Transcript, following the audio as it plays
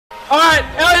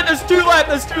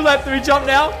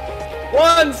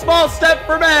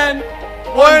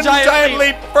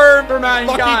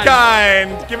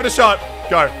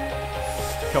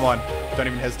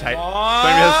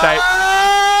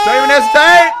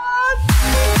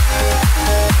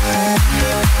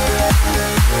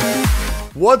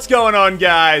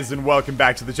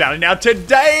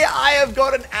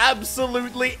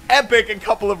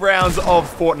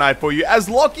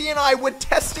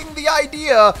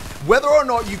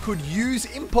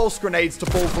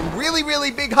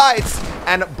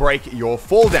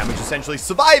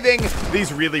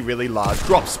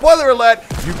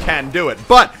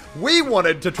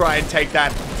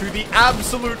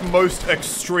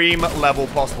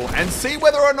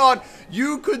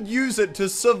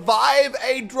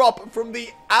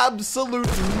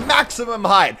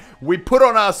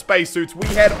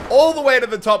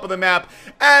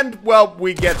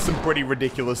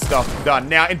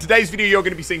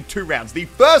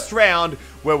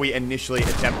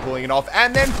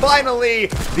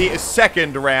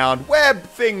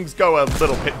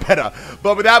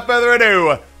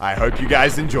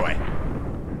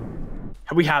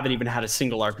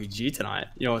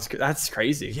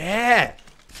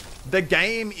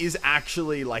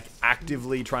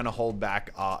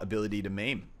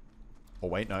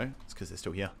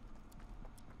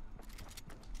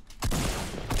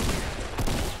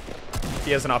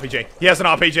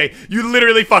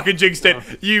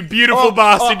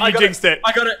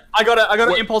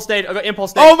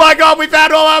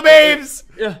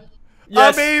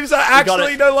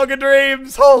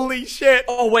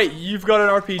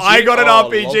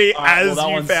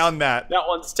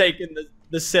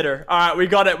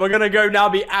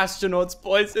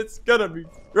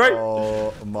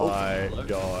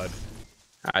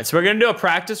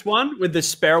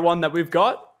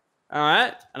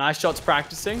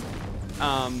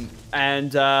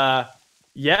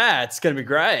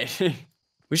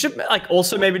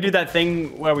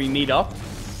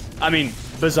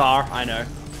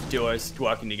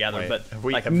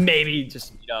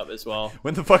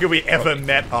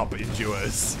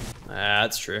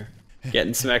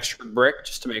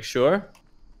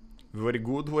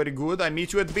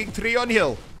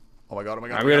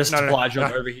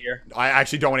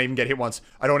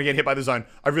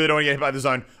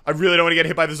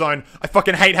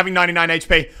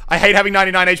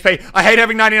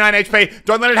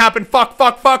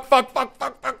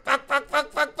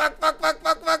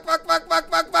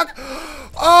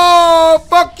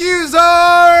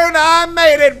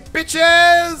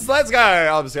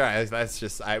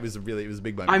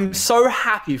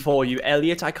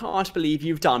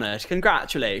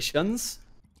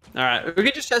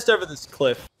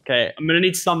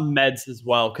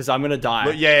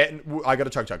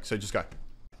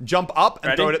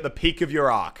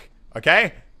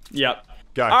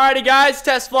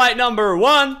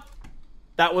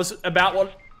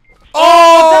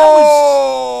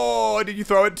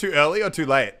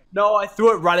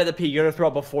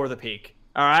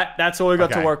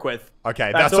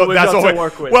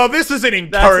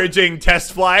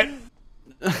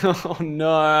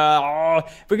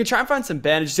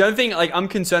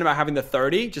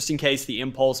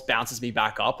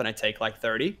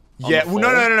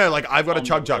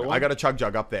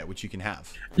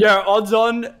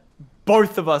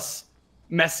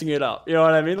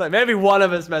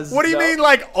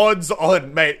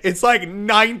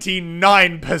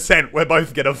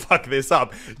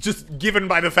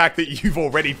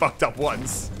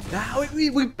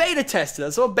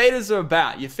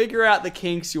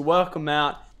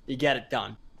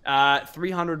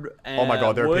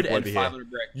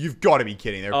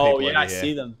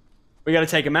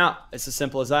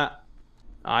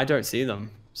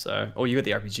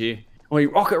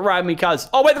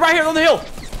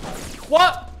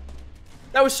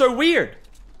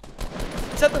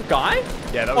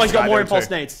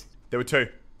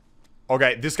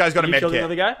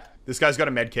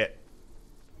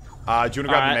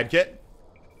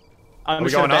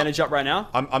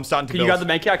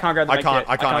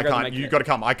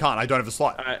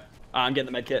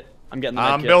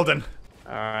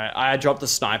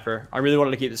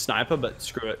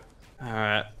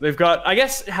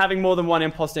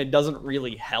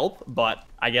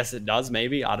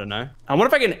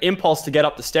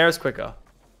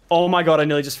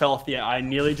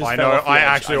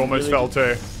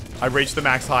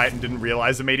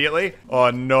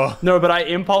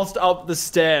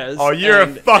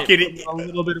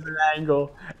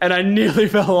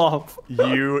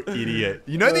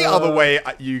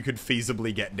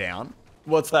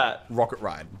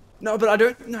No, but I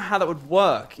don't know how that would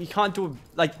work. You can't do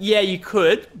like, yeah, you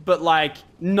could, but like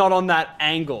not on that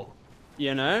angle,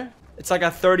 you know? It's like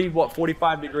a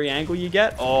 45-degree angle you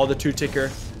get. Oh, the 2-ticker.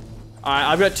 All right,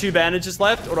 I've got 2 bandages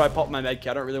left, or do I pop my med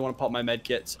kit? I don't really want to pop my med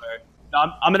kit, so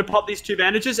I'm gonna pop these 2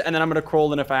 bandages, and then I'm gonna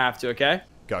crawl in if I have to. Okay?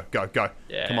 Go, go, go.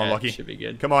 Yeah, come on, Lockie. Should be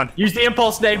good. Come on. Use the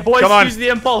impulse, Nate. Boys, Come on. use the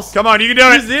impulse. Come on, you can do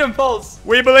it. Use the impulse.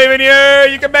 We believe in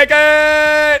you. You can make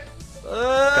it. Come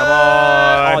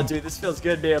on. Oh, dude, this feels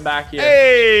good being back here.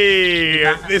 Hey,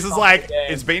 this is like,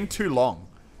 it's been too long.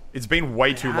 It's been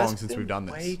way too long since we've done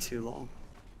this. Way too long.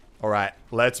 All right,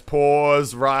 let's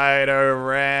pause right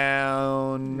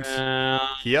around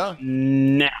here.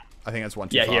 Now. I think that's 1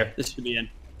 too far. Yeah, here. This should be in.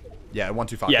 Yeah, 1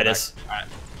 too far. Yeah, it is.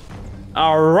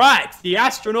 All right. The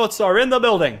astronauts are in the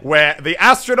building. Where the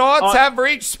astronauts have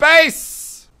reached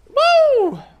space.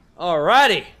 Woo!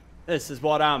 Alrighty. This is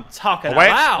what I'm talking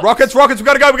about. Rockets, rockets, we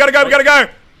gotta go, we gotta go, we gotta go.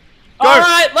 Go.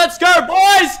 Alright, let's go,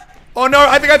 boys! Oh no,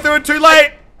 I think I threw it too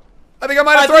late. I think I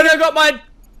might have thrown it. I got mine.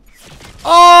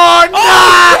 Oh no!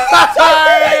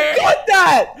 I got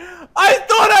that! I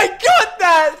thought I got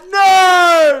that!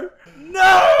 No! No!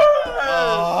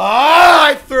 Oh,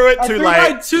 I threw it too late.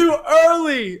 I threw mine too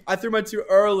early. I threw mine too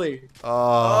early.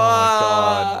 Oh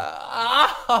my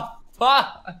god.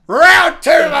 Fuck. Round 2,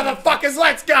 motherfuckers,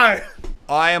 let's go!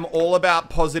 I am all about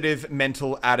positive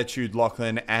mental attitude,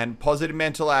 Lachlan, and positive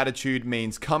mental attitude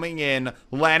means coming in,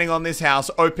 landing on this house,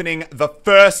 opening the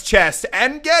first chest,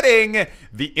 and getting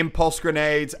the impulse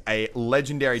grenades, a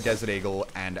legendary Desert Eagle,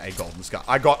 and a golden scar.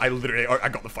 I got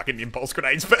the fucking impulse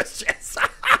grenades first chest.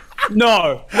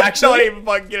 No, actually. Not even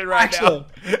fucking kidding right now.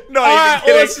 Not All even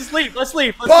kidding. Let's just leave. Let's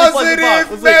leave.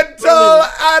 Positive mental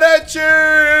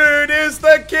attitude is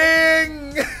the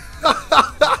king.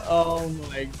 Oh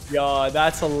my god,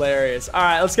 that's hilarious. All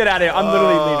right, let's get out of here. I'm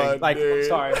literally leaving. Like, I'm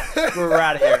sorry, we're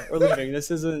out of here. We're leaving.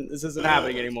 This isn't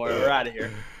happening anymore. We're out of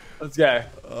here. Let's go.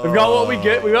 We've got what we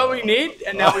get. We got what we need,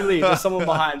 and now we leave. There's someone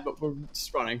behind, but we're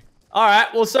just running. All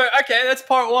right. Well, so okay, that's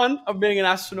part 1 of being an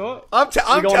astronaut. I'm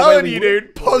telling you,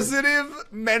 dude. Positive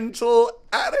mental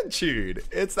attitude.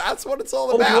 That's what it's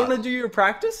all about. Do you want to do your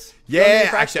practice?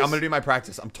 Yeah, actually, I'm gonna do my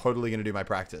practice. I'm totally gonna do my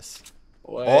practice.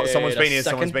 Wait, oh, someone's been here.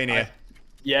 Someone's been here.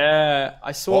 Yeah,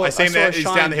 I saw. Oh, I see him there. He's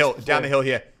down the hill. Before. Down the hill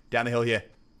here. Down the hill here.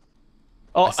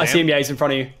 Oh, I see him. Yeah, he's in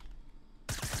front of you.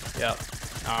 Yeah.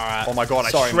 All right. Oh my god,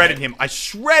 I shredded him. I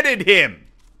shredded him.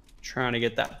 Trying to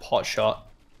get that pot shot.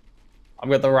 I've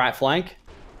got the right flank.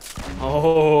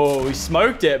 Oh, he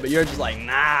smoked it, but you're just like,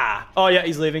 nah. Oh yeah,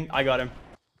 he's leaving. I got him.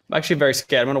 I'm actually very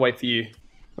scared. I'm gonna wait for you.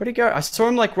 Where'd he go? I saw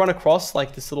him like run across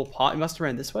like this little part. He must have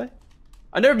ran this way.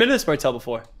 I've never been to this motel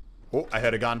before. Oh, I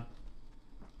heard a gun.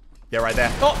 Yeah, right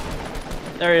there. Oh,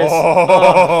 there he is.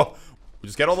 Oh. We'll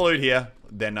just get all the loot here.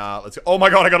 Then let's go. Oh my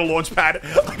god, I got a launch pad.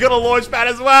 I got a launch pad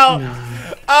as well. No.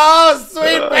 Oh,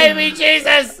 sweet baby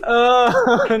Jesus.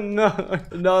 Oh, no.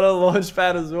 Not a launch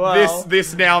pad as well.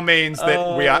 This now means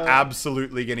that we are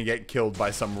absolutely going to get killed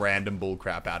by some random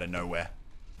bullcrap out of nowhere.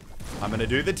 I'm going to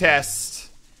do the test.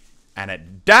 And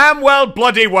it damn well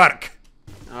bloody work.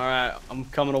 Alright, I'm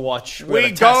coming to watch. We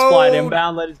got a test flight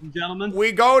inbound, ladies and gentlemen.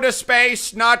 We go to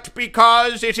space not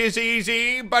because it is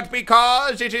easy, but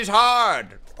because it is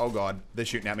hard. Oh god, they're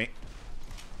shooting at me.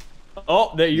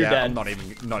 Oh, you're dead. I'm not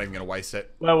even gonna waste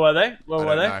it. Where were they? Where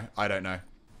were they? I don't know.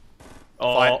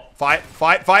 Oh.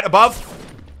 Fight above.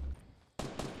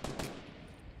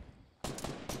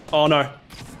 Oh no.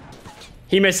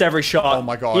 He missed every shot. Oh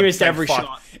my god. He missed every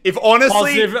shot. If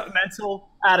honestly, positive mental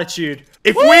attitude.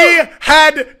 If we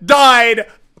had died,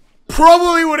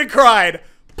 probably would have cried.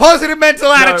 Positive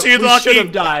mental attitude, Lockie. We should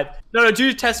have died. No, do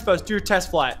your test first. Do your test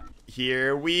flight.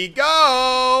 Here we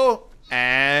go.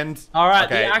 And all right,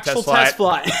 the actual test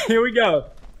flight. Here we go.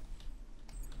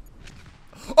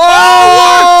 Oh!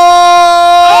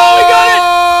 Oh, we got it!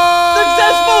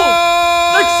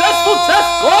 Successful test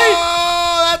flight.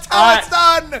 Oh, that's how it's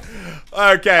done.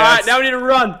 Okay. All right, now we need to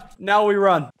run. Now we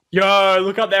run. Yo,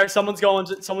 look up there. Someone's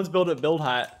built at build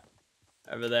height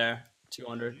over there.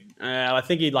 200. I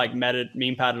think he like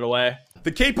meme padded away.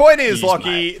 The key point is,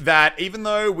 Lockie, that even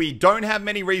though we don't have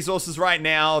many resources right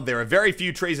now, there are very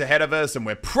few trees ahead of us, and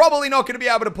we're probably not going to be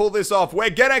able to pull this off. We're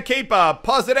going to keep a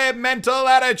positive mental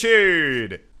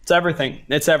attitude. It's everything.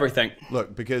 It's everything.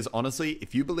 Look, because honestly,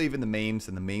 if you believe in the memes,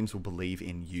 then the memes will believe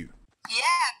in you. Yeah,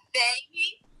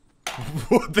 baby.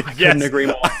 I couldn't agree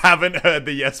more. I haven't heard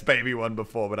the yes baby one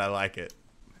before, but I like it.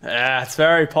 Yeah, it's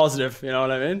very positive. You know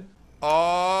what I mean?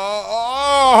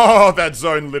 Oh, that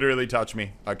zone literally touched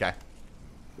me. Okay.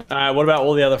 What about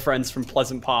all the other friends from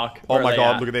Pleasant Park? Oh my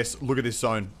god, look at this. Look at this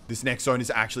zone. This next zone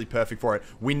is actually perfect for it.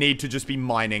 We need to just be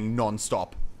mining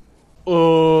non-stop.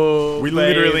 Oh, We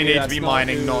literally baby, need to be that's not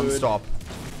mining good. non-stop.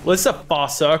 Well, it's a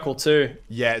fast circle too.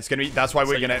 Yeah, it's gonna be. That's why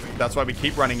That's why we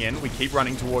keep running in. We keep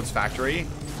running towards factory,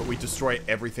 but we destroy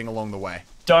everything along the way.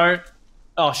 Don't.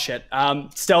 Oh shit.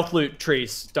 Stealth loot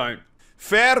trees. Don't.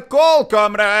 Fair call,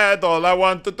 comrade. All I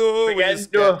want to do We get is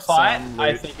into a get fight. some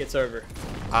I loot. think it's over.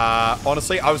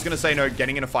 Honestly, I was gonna say no.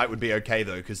 Getting in a fight would be okay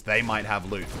though, because they might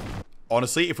have loot.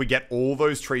 Honestly, if we get all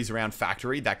those trees around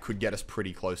factory, that could get us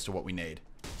pretty close to what we need.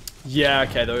 Yeah.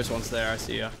 Okay. Those ones there. I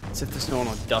see ya. As if there's no one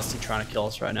on Dusty trying to kill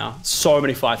us right now. So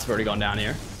many fights have already gone down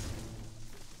here.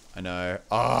 I know.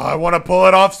 Oh, I want to pull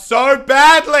it off so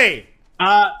badly.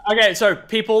 Okay. So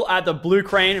people at the blue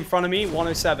crane in front of me,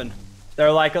 107.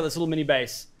 They're like got this little mini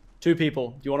base. 2 people.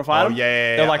 Do you want to fight them?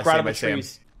 Yeah. They're like I right see up them, the I see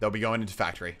trees. them. They'll be going into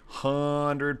factory.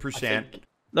 100%.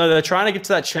 No, they're trying to get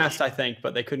to that chest, I think,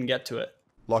 but they couldn't get to it.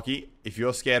 Lockie, if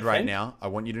you're scared right Okay. now, I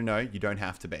want you to know you don't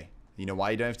have to be. You know why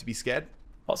you don't have to be scared?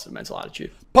 Positive mental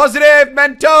attitude. Positive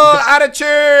mental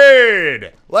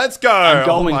attitude! Let's go! I'm Oh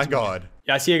going my to- god.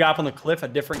 Yeah, I see a guy up on the cliff, a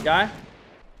different guy.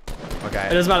 It Okay.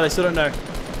 doesn't matter, they still don't know.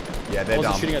 Yeah, I they're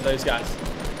wasn't dumb. shooting at those guys.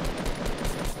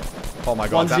 Oh my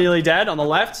god. One's that- nearly dead on the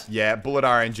left. Yeah, bullet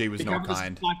RNG was Be not careful, there's a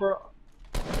kind. Sniper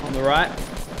on the right.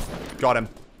 Got him.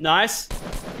 Nice.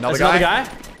 Another There's guy. another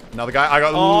guy. Another guy. I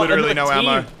got Oh, literally no another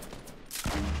ammo. team.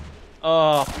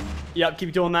 Oh, yep,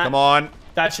 keep doing that. Come on.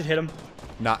 That should hit him.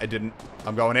 Nah, it didn't.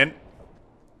 I'm going in.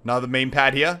 Another meme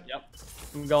pad here. Yep.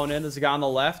 I'm going in. There's a guy on the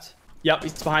left. Yep,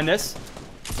 he's behind this.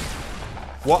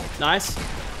 What? Nice.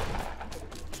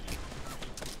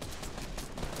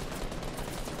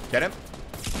 Get him.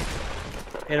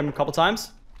 Hit him a couple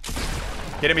times.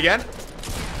 Hit him again.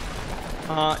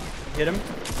 Hit him.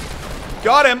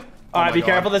 Got him. All right, my be God.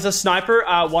 careful. There's a sniper.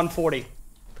 140.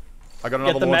 I got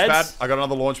another the launch meds. pad. I got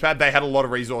another launch pad. They had a lot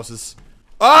of resources.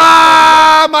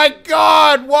 Ah, my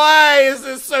god! Why is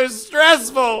this so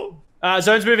stressful?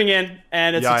 Zone's moving in,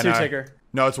 and it's Yeah, a I know. 2-ticker.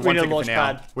 No, it's a We one need a ticket for launch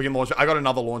now. pad. We can launch. I got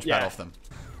another launch pad Yeah. off them.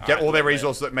 Get all right, their great.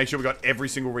 resources. Make sure we got every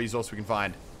single resource we can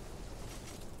find,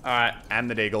 All right. and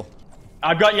the deagle.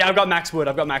 I've got max wood.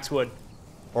 I've got max wood.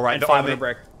 All right. And the 500 only-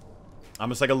 brick. I'm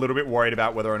just like a little bit worried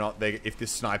about whether or not if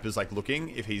this sniper's like looking,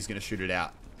 if he's gonna shoot it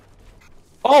out.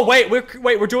 Oh wait, we're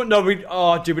doing no.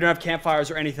 Dude, we don't have campfires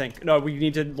or anything. No, we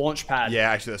need to launch pad. Yeah,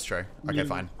 actually, that's true. We Okay, need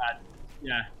fine. pad.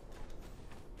 Yeah.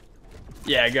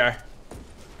 Yeah, go.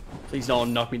 Please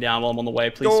don't knock me down while I'm on the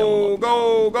way. Please Go,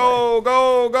 don't.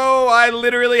 go! I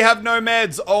literally have no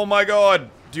meds. Oh my god.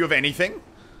 Do you have anything?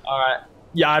 All right.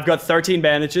 Yeah, I've got 13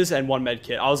 bandages and 1 med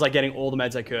kit. I was like getting all the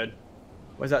meds I could.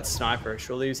 Where's that sniper?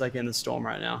 Surely he's like in the storm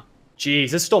right now.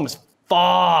 Jeez, this storm is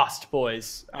fast,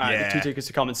 boys. All right, Yeah. the 2 tickets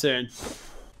are coming soon.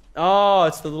 Oh,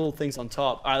 it's the little things on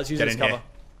top. All right, let's use Get this in cover. here.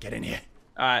 Get in here.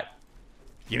 All right.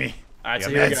 Gimme. All right, You so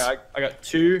got here we meds? go. I got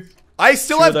 2. I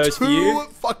still Two of have those for you.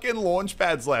 2 fucking launch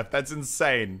pads left. That's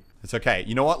insane. It's okay.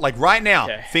 You know what? Like right now,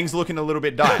 Okay. things looking a little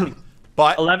bit dire.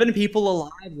 But 11 people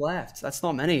alive left. That's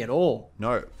not many at all.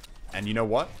 no. And you know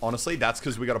what? Honestly, that's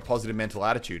because we got a positive mental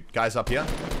attitude. Guys up here.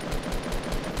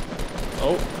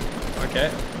 Oh,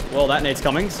 okay. Well, that nade's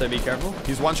coming, so be careful.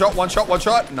 He's one shot.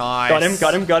 Nice.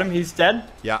 Got him. He's dead.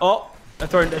 Yeah. Oh, they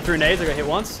threw nades. I got hit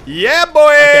once. Yeah,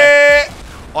 boy. Okay.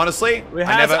 Honestly, We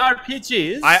I have never.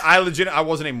 RPGs. I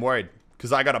wasn't even worried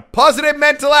because I got a positive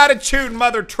mental attitude,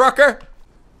 mother trucker.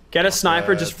 Get a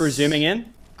sniper just for zooming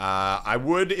in. I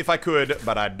would if I could,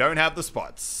 but I don't have the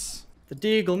spots. The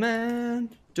Deagle Man.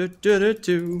 Do, do, do,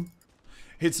 do.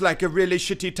 It's like a really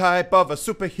shitty type of a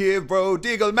superhero,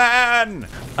 Deagle Man.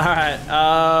 All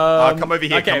right. Come over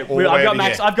here. Okay, Come all the way I've got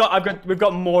over max. here. We've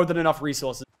got more than enough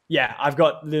resources. Yeah, I've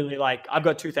got literally like I've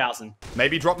got 2,000.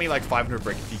 Maybe drop me like 500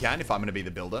 brick if you can, if I'm gonna be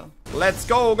the builder. Let's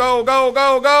go, go, go,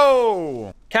 go,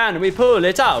 go. Can we pull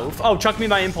it off? Oh, chuck me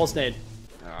my impulse nade.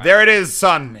 There it is,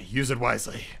 son. Use it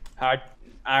wisely.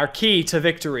 Our key to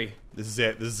victory. This is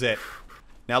it. This is it.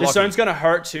 Now, This Lockie. zone's gonna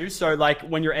hurt too, so like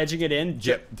when you're edging it in.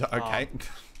 Okay.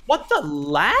 What the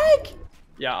lag?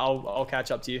 Yeah, I'll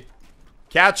catch up to you.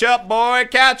 Catch up, boy.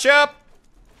 Catch up.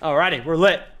 Alrighty, we're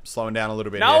lit. Slowing down a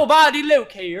little bit here. Nobody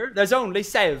look here. There's only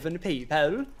 7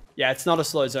 people. Yeah, it's not a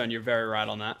slow zone. You're very right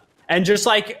on that. And just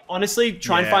like honestly,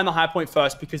 try and Yeah. find the high point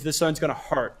first because this zone's gonna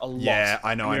hurt a lot. Yeah,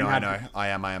 I know, And I we know, don't I have- know. I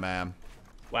am.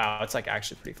 Wow, it's like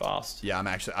actually pretty fast. Yeah,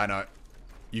 I know.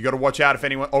 You gotta watch out if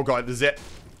anyone... Oh, God, this is it.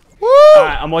 Woo!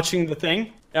 Alright, I'm watching the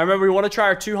thing. Now remember, we want to try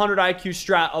our 200 IQ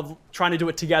strat of trying to do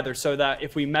it together so that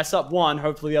if we mess up one,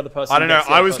 hopefully the other person I don't know. gets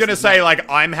the I other was gonna person's say, net. like,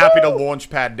 I'm happy to launch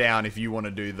pad down if you want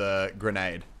to do the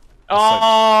grenade.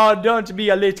 Oh, don't be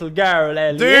a little girl,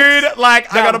 Elliot. Dude,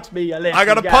 like, I Don't be a little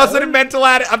got a girl. positive mental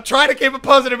attitude. I'm trying to keep a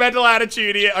positive mental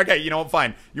attitude here. Okay, you know what?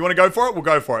 Fine. You want to go for it? We'll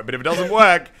go for it. But if it doesn't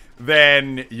work,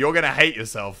 then you're gonna hate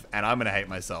yourself, and I'm gonna hate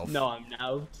myself. No, I'm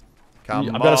now. Come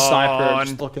on. I've got a sniper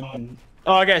just looking.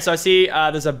 Oh, okay, so I see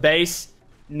there's a base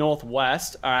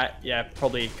northwest. All right, yeah,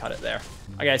 probably cut it there.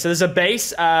 Okay, so there's a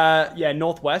base, yeah,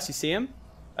 northwest. You see him?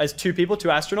 There's 2 people, 2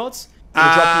 astronauts. I'm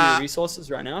gonna drop you your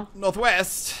resources right now.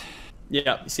 Northwest.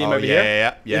 Yeah, you see him over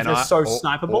here? Yeah. They're so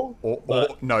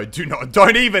snipeable. No, do not.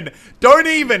 Don't even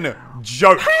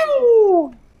joke.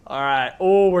 All right.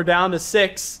 Oh, we're down to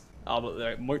 6. Oh,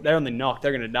 but they're only knocked.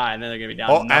 They're gonna die, and then they're gonna be down.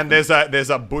 Oh, and there's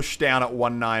a bush down at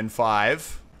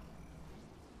 195.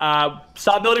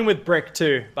 Start building with brick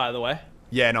too, by the way.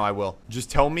 Yeah, no, I will. Just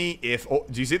tell me if. Oh,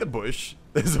 do you see the bush?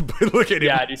 There's a look at him.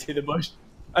 Yeah, I do see the bush.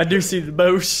 I do see the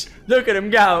bush. Look at him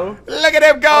go. Look at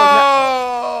him go!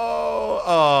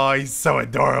 Oh, he's so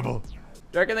adorable. Do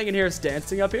you reckon they can hear us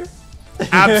dancing up here?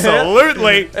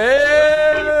 Absolutely.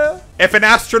 If an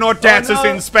astronaut dances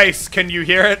in space, can you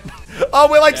hear it? Oh,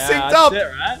 we're like synced up.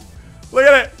 That's it, right? Look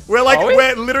at it. We're like,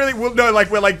 we're literally,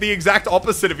 we're like the exact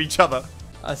opposite of each other.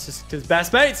 That's just because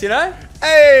best mates, you know?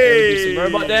 Hey! Do some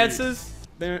robot dances.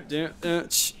 Yeah,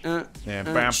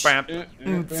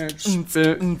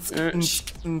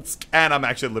 and I'm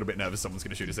actually a little bit nervous someone's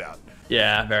gonna shoot us out.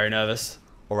 Yeah, very nervous.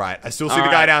 Alright, I still see the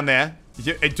guy down there.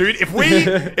 Dude,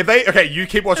 okay, you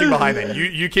keep watching behind then.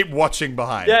 You keep watching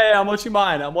behind. Yeah, I'm watching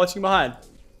behind. I'm watching behind.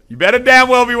 You better damn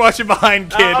well be watching behind,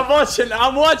 kid. I'm watching.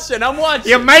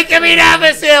 You're making me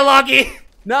nervous here, Lockie.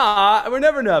 Nah, we're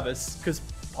never nervous. Because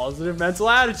positive mental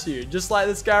attitude. Just like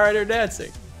this guy right here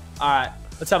dancing. Alright,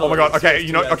 let's have a look. Oh my god,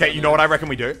 okay, you know what I reckon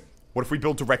we do? What if we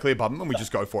build directly above them and we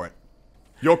just go for it?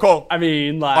 Your call. I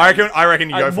mean, like... I reckon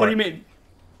you go for it. What do you mean?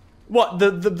 What?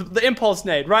 The impulse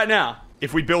nade, right now?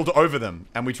 If we build over them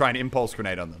and we try an impulse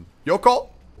grenade on them. Your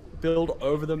call? Build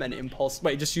over them and impulse...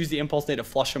 Wait, just use the impulse nade to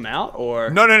flush them out, or...?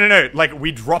 No. Like,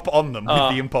 we drop on them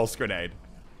with the impulse grenade.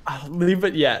 I'll leave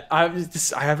it yet. I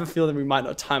have a feeling we might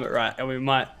not time it right, and we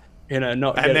might, you know,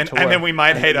 not get it to work. And then we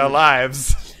might hate our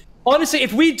lives. Honestly,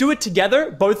 if we do it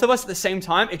together, both of us at the same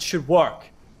time, it should work.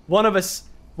 One of us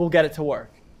will get it to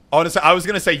work. Honestly, I was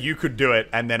gonna say you could do it,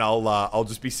 and then I'll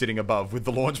just be sitting above with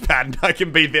the launch pad, and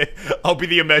I'll be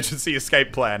the emergency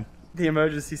escape plan. The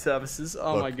emergency services.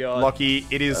 Oh my god. Lockie,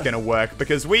 it is gonna work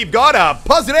because we've got a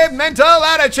positive mental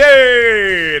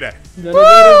attitude.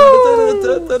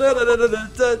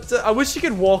 I wish you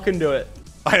could walk and do it.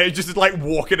 I just like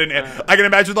walk at I can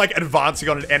imagine like advancing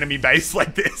on an enemy base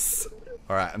like this.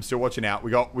 All right, I'm still watching out.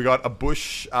 We got a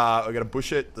bush. We got a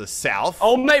bush at the south.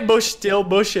 Oh, mate, bush still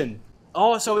bushing.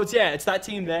 Oh, so it's that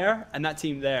team there and that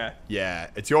team there. Yeah,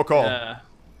 it's your call.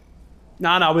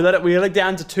 No, we let it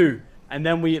down to 2, and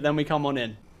then we come on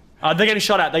in. They're getting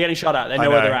shot at. They know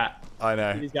where they're at. I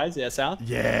know. These guys, yeah, south.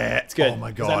 Yeah, it's good. Oh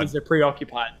my god. That means they're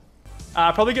preoccupied.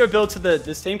 Probably go build to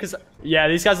this team because yeah,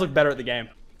 these guys look better at the game.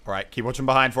 All right, keep watching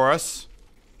behind for us.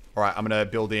 All right, I'm gonna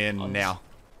build in now.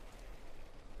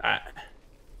 All right.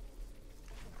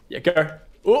 Yeah, go.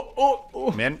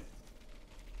 Oh. Men.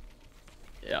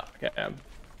 Yeah, okay.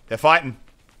 They're fighting.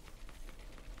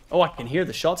 Oh, I can hear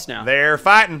the shots now. They're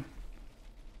fighting.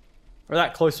 We're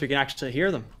that close we can actually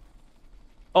hear them.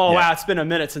 Oh, wow, it's been a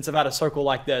minute since I've had a circle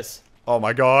like this. Oh,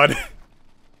 my God.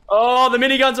 Oh, the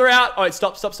miniguns are out. Oh, wait,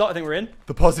 stop. I think we're in.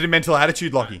 The positive mental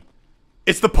attitude, Lockie.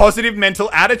 It's the positive mental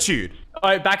attitude. All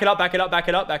right, back it up.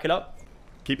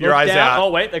 Keep your eyes out. Oh,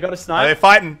 wait, they got a snipe. They're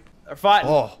fighting. They're fighting.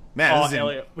 Oh, man.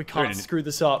 Elliot, we can't screw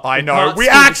this up. I know. We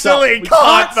actually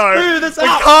can't, though. We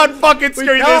can't fucking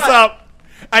screw this up.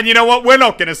 And you know what? We're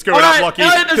not going to screw it up, Lockie.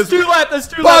 There's 2 left.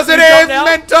 Positive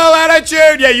mental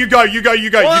attitude. Yeah, you go. You do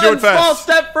it first. One small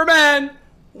step for man.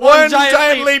 One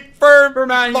giant leap for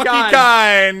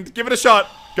mankind. Give it a shot.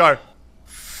 Go.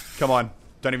 Come on.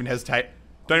 Don't even hesitate.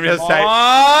 Don't even hesitate.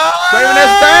 No!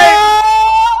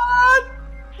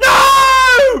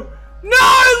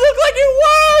 It looked like it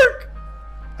worked.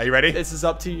 Are you ready? This is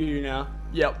up to you now.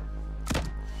 Yep.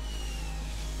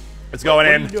 It's going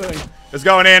in. What are you doing? It's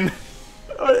going in.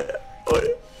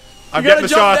 I'm getting the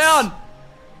shots.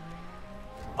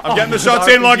 I'm getting the shots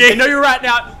in, Lockie. They know you're right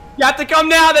now. You have to come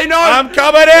now. They know. I'm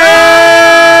coming in.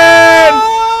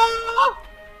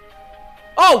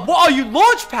 Oh, what? Oh, you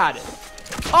launch padded.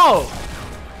 Oh.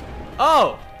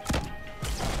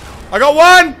 I got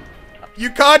one. You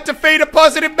can't defeat a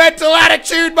positive mental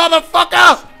attitude,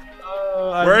 motherfucker.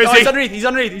 Where is he? He's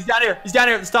underneath. He's down here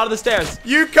at the start of the stairs.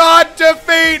 You can't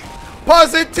defeat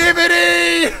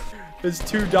positivity. There's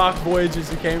 2 dark voyagers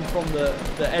who came from the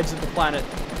edge of the planet.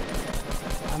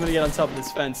 I'm gonna get on top of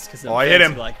this fence because I hit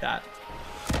him like that.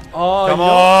 Oh, come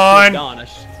on!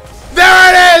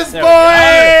 There it is,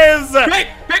 boys!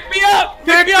 Pick me up!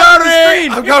 Victory!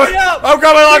 I'm coming,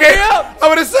 Lockie! I'm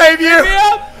gonna save you!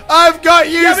 I've got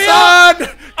you, Get me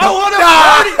son!